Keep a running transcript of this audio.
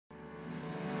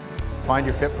Find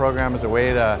Your Fit program is a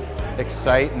way to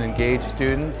excite and engage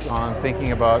students on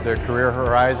thinking about their career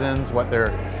horizons, what their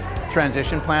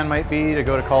transition plan might be to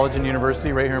go to college and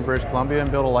university right here in British Columbia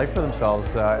and build a life for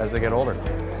themselves as they get older.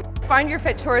 Find Your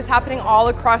Fit tour is happening all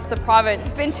across the province.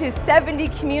 It's been to 70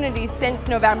 communities since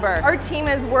November. Our team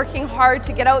is working hard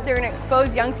to get out there and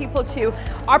expose young people to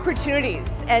opportunities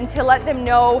and to let them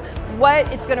know what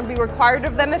it's going to be required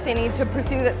of them if they need to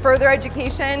pursue further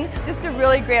education. It's just a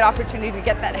really great opportunity to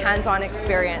get that hands-on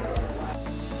experience.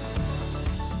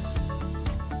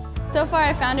 So far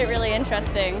I found it really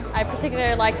interesting. I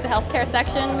particularly like the healthcare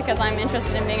section because I'm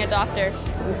interested in being a doctor.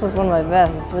 This was one of my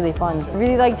best. It's really fun. I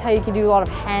really liked how you could do a lot of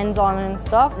hands-on and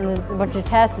stuff and a bunch of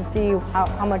tests to see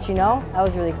how much you know. That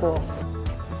was really cool.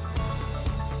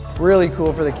 Really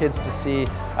cool for the kids to see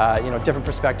different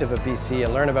perspective of BC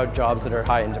and learn about jobs that are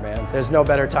high in demand. There's no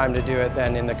better time to do it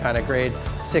than in the kind of grade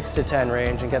 6 to 10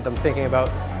 range and get them thinking about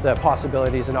the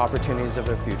possibilities and opportunities of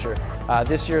their future.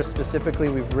 This year specifically,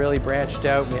 we've really branched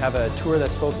out. We have a tour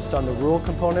that's focused on the rural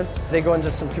components. They go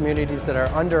into some communities that are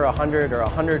under 100 or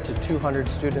 100 to 200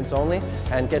 students only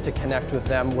and get to connect with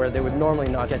them where they would normally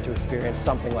not get to experience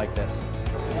something like this.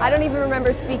 I don't even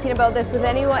remember speaking about this with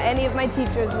any of my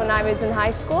teachers when I was in high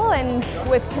school, and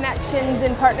with connections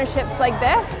and partnerships like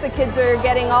this, the kids are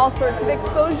getting all sorts of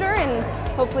exposure and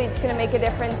hopefully it's going to make a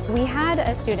difference. We had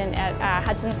a student at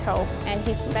Hudson's Hope and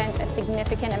he spent a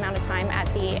significant amount of time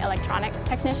at the electronics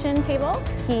technician table.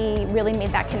 He really made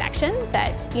that connection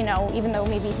that, even though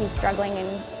maybe he's struggling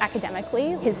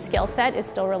academically, his skill set is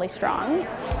still really strong.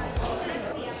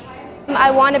 I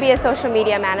want to be a social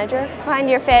media manager. Find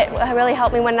Your Fit really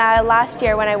helped me last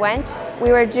year when I went.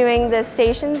 We were doing the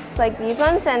stations like these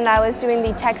ones and I was doing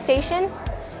the tech station,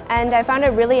 and I found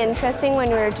it really interesting when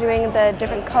we were doing the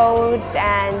different codes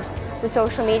and the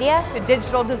social media. A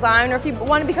digital design, or if you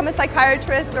want to become a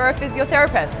psychiatrist or a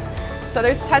physiotherapist. So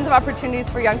there's tons of opportunities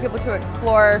for young people to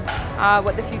explore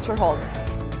what the future holds.